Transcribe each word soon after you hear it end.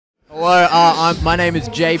Hello, my name is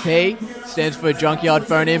JP, stands for Junkyard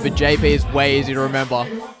Phoneme, but JP is way easy to remember.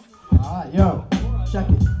 Alright, yo, check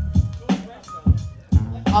it.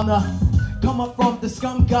 I'm the come up from the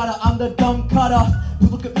scum gutter, I'm the dumb cutter. You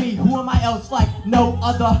look at me, who am I else like no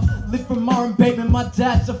other? Live from Martin Bateman, my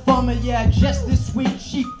dad's a farmer, yeah. Just this week,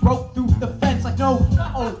 sheep broke through the fence like no.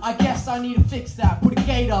 Oh, I guess I need to fix that, put a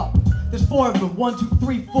gate up. There's 4 of them, 1, 2,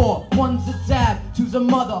 3, 4. One's a dad, 2's a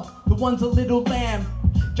mother, the one's a little lamb.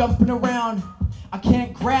 Jumping around, I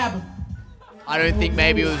can't grab him. I don't think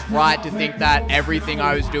maybe it was right to think that everything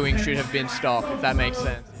I was doing should have been stopped, if that makes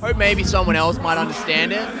sense. Hope maybe someone else might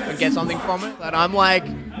understand it and get something from it. But I'm like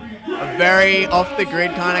a very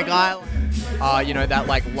off-the-grid kind of guy. You know, that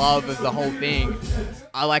like love of the whole thing.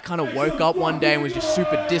 I like kind of woke up one day and was just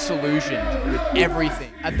super disillusioned with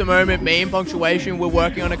everything. At the moment, me and Punctuation, we're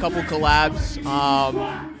working on a couple collabs.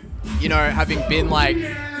 You know, having been like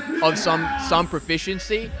of some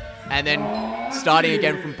proficiency and then starting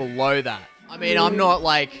again from below that. I mean, I'm not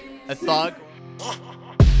like a thug.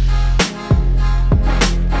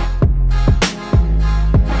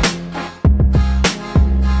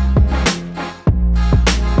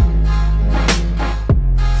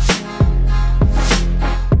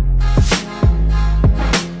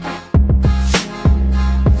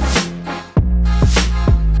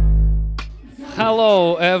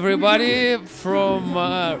 Hello everybody from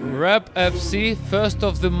Rap FC, first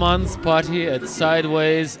of the month party at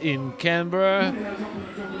Sideways in Canberra,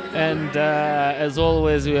 and as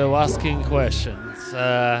always we are asking questions.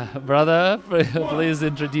 Brother, please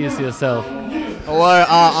introduce yourself.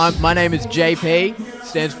 Hello, my name is JP,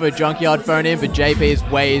 stands for Junkyard Phoneme, but JP is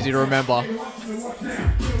way easy to remember.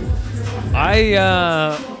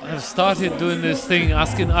 I have started doing this thing,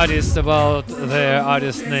 asking artists about their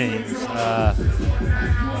artist names.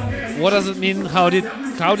 What does it mean? How did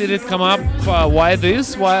it come up? Why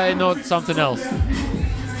this? Why not something else?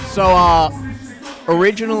 So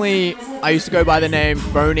originally I used to go by the name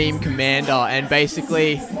Phoneme Commander, and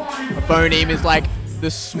basically a phoneme is like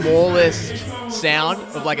the smallest sound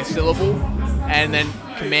of like a syllable, and then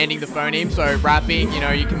commanding the phoneme. So rapping, you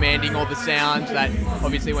know, you're commanding all the sounds that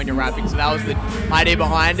obviously when you're rapping. So that was the idea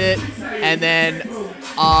behind it. And then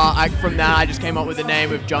from that I just came up with the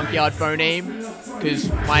name of Junkyard Phoneme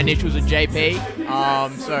because my initials are JP.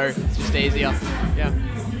 So it's just easier. Yeah.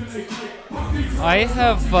 I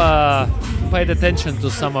have paid attention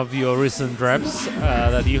to some of your recent raps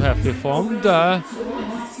that you have performed.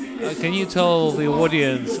 Can you tell the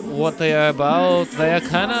audience what they are about? They are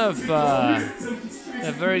kind of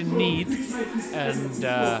they're very neat, and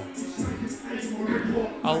how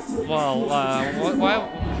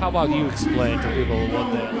about you explain to people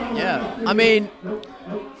what they are? Yeah, I mean,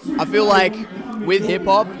 I feel like with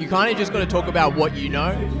hip-hop, you kind of just got to talk about what you know,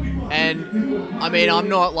 and I mean, I'm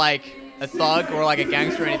not like a thug or like a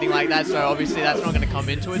gangster or anything like that, so obviously that's not going to come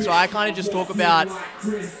into it. So I kind of just talk about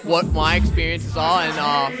what my experiences are and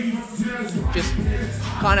just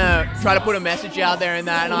kind of try to put a message out there in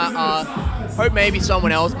that, and I hope maybe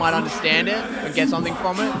someone else might understand it and get something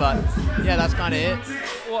from it. But yeah, that's kind of it.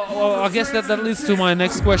 Well, I guess that leads to my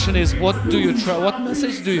next question: is what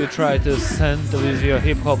message do you try to send with your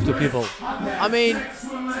hip hop to people? I mean,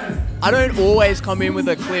 I don't always come in with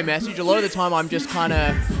a clear message. A lot of the time, I'm just kind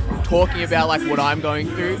of talking about like what I'm going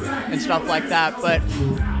through and stuff like that. But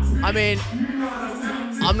I mean,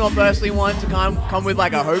 I'm not personally one to come with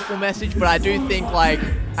like a hopeful message, but I do think like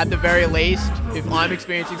at the very least, if I'm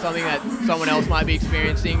experiencing something that someone else might be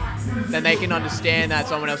experiencing, then they can understand that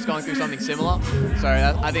someone else is going through something similar. So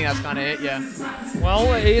I think that's kind of it, yeah.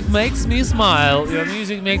 Well, it makes me smile. Your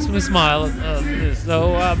music makes me smile.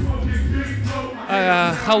 So,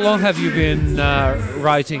 how long have you been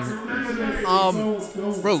writing?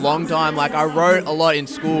 For a long time. Like I wrote a lot in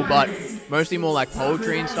school, but mostly more like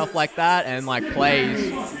poetry and stuff like that, and like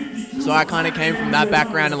plays. So I kind of came from that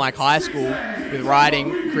background in like high school with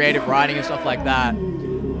writing, creative writing and stuff like that.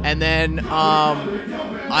 And then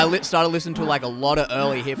I started listening to like a lot of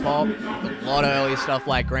early hip hop, a lot of early stuff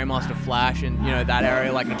like Grandmaster Flash and you know that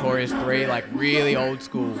area, like Notorious 3, like really old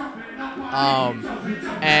school.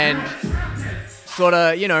 And sort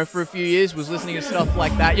of, you know, for a few years was listening to stuff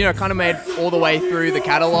like that, you know, kind of made all the way through the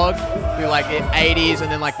catalog, through like the 80s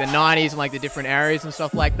and then like the 90s and like the different areas and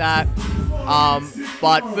stuff like that.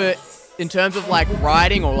 But in terms of like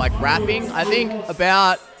writing or like rapping, I think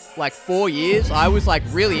about like 4 years, I was like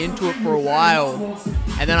really into it for a while,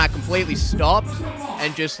 and then I completely stopped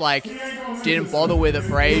and just like didn't bother with it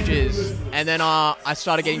for ages. And then I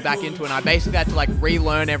started getting back into it, and I basically had to like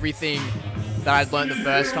relearn everything that I'd learned the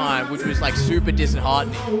first time, which was like super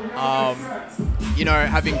disheartening. You know,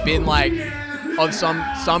 having been like of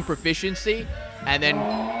some proficiency, and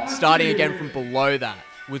then starting again from below that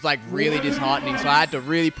was like really disheartening. So I had to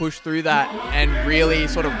really push through that and really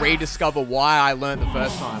sort of rediscover why I learned the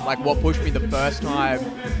first time, like what pushed me the first time,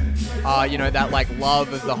 you know, that like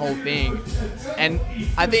love of the whole thing. And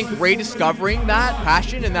I think rediscovering that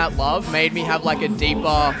passion and that love made me have like a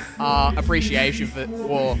deeper appreciation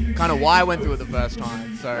for kind of why I went through it the first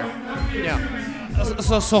time. So yeah.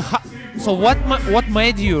 So what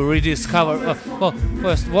made you rediscover? Well,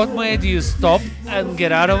 first, what made you stop and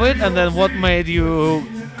get out of it, and then what made you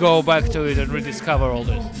go back to it and rediscover all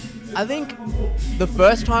this? I think the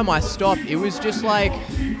first time I stopped, it was just like,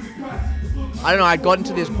 I don't know, I'd gotten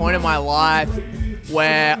to this point in my life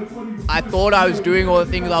where I thought I was doing all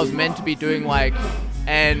the things I was meant to be doing, like,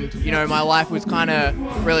 and, you know, my life was kind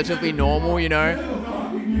of relatively normal, you know,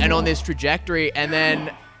 and on this trajectory, and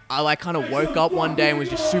then I like kind of woke up one day and was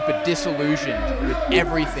just super disillusioned with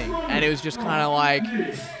everything, and it was just kind of like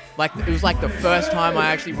it was like the first time I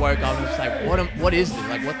actually woke up and was like, what is this?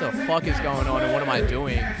 Like, what the fuck is going on, and what am I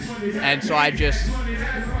doing? And so I just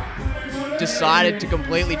decided to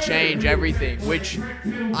completely change everything, which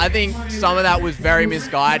I think some of that was very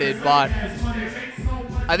misguided, but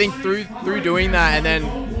I think through doing that and then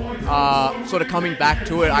sort of coming back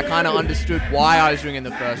to it, I kind of understood why I was doing it in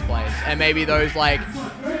the first place. And maybe those like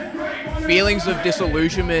feelings of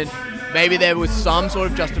disillusionment, maybe there was some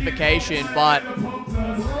sort of justification, but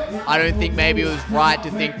I don't think maybe it was right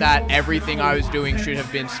to think that everything I was doing should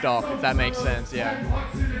have been stopped, if that makes sense. Yeah.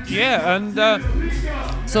 Yeah, and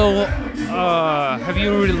so have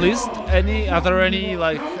you released any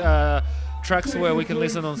like tracks where we can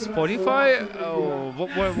listen on Spotify, or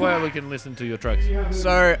where we can listen to your tracks?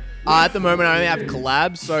 So at the moment I only have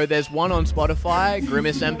collabs. So there's one on Spotify,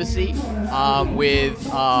 Grimace Embassy, with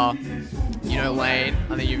you know, Lane.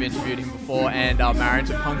 I think you've interviewed him before, and Married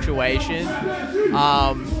to Punctuation.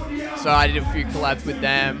 So I did a few collabs with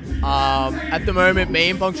them. At the moment, me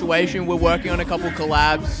and Punctuation, we're working on a couple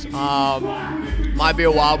collabs. Might be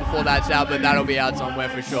a while before that's out, but that'll be out somewhere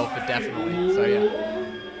for sure, for definitely. So yeah.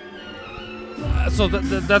 So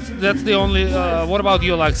that's the only. What about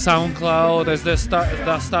your like SoundCloud? Is there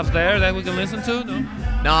stuff there that we can listen to?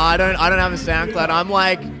 No, I don't have a SoundCloud. I'm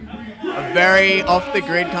like a very off the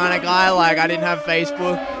grid kind of guy. Like, I didn't have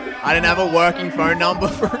Facebook. I didn't have a working phone number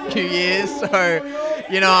for a few years. So,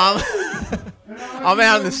 you know, I'm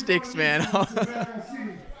out in the sticks, man.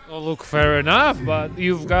 Well, look, fair enough, but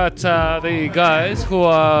you've got the guys who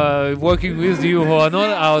are working with you who are not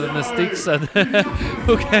out in the sticks and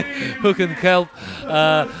who can help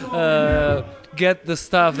get the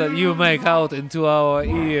stuff that you make out into our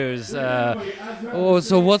ears.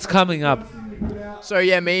 So what's coming up? So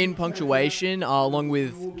yeah, me and Punctuation, along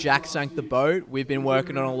with Jack Sank the Boat, we've been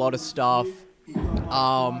working on a lot of stuff.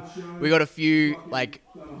 We got a few like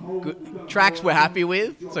good tracks we're happy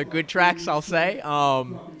with, so good tracks, I'll say.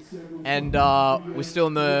 And we're still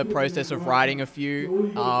in the process of writing a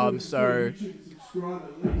few, so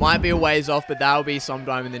might be a ways off, but that'll be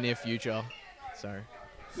sometime in the near future. So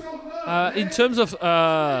in terms of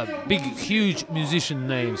big, huge musician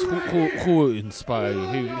names, who inspire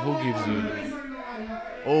you? Who gives you?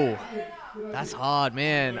 Oh, that's hard,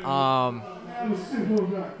 man. I've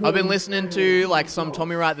been listening to like some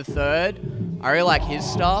Tommy Wright III. I really like his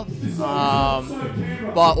stuff.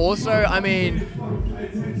 But also, I mean,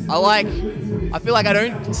 I feel like I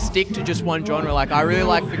don't stick to just one genre. Like, I really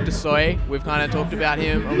like Victor Soy. We've kind of talked about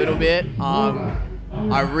him a little bit.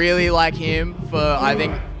 I really like him for, I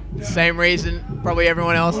think, the same reason probably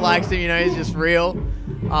everyone else likes him. You know, he's just real.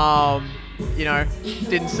 You know,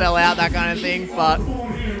 didn't sell out, that kind of thing. But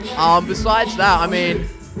besides that, I mean,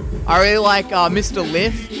 I really like Mr.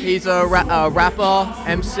 Liff. He's a rapper,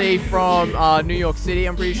 MC from New York City,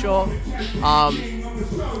 I'm pretty sure.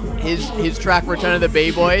 His track Return of the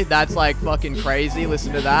B-Boy, that's like fucking crazy.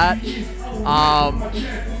 Listen to that.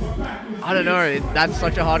 I don't know, that's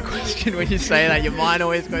such a hard question when you say that. Your mind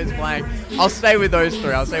always goes blank. I'll stay with those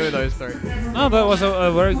three. No, that was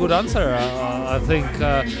a very good answer, I think.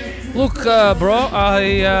 Look, bro,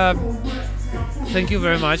 I thank you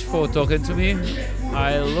very much for talking to me.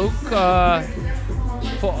 I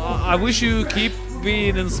wish you keep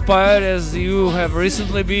being inspired as you have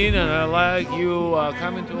recently been, and I like you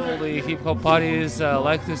coming to all the hip hop parties. I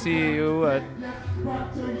like to see you and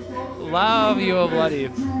love your bloody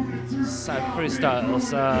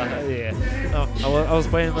freestyles. Yeah, no, I was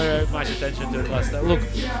paying very much attention to it last time. Look,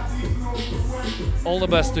 all the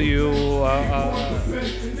best to you.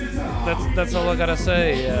 That's all I gotta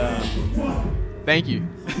say. Thank you.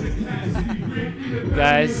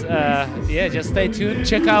 Guys, yeah, just stay tuned.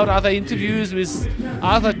 Check out other interviews with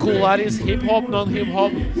other cool artists, hip hop, non-hip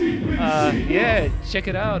hop. Yeah, check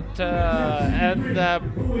it out. And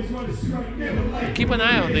keep an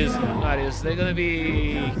eye on these artists. They're gonna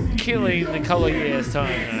be killing the color years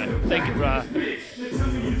time. Thank you, bro.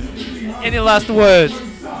 Any last words?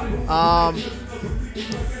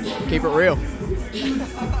 Keep it real.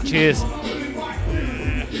 Cheers.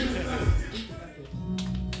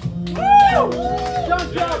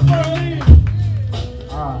 Junkyard Phoneme.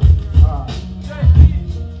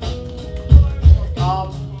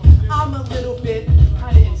 I'm a little bit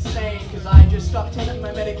kind of insane because I just stopped taking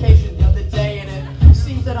my medication the other day, and it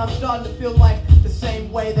seems that I'm starting to feel like the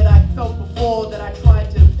same way that I felt before that I tried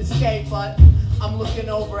to escape, but I'm looking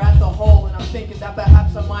over at the hole and I'm thinking that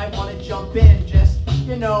perhaps I might want to jump in, just,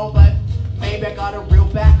 you know, but maybe I gotta reel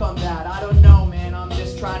back on that. I don't know, man. I'm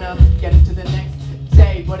just trying to get into the next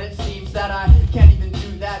day, but it seems that I can't even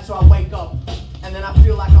do that. So I wake up and then I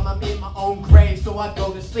feel like I'm in my own grave. So I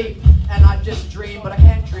go to sleep and I just dream, but I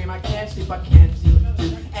can't dream, I can't sleep, I can't seem to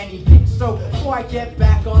do anything. So before I get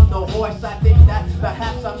back on the horse, I think that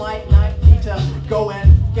perhaps I might not need to go and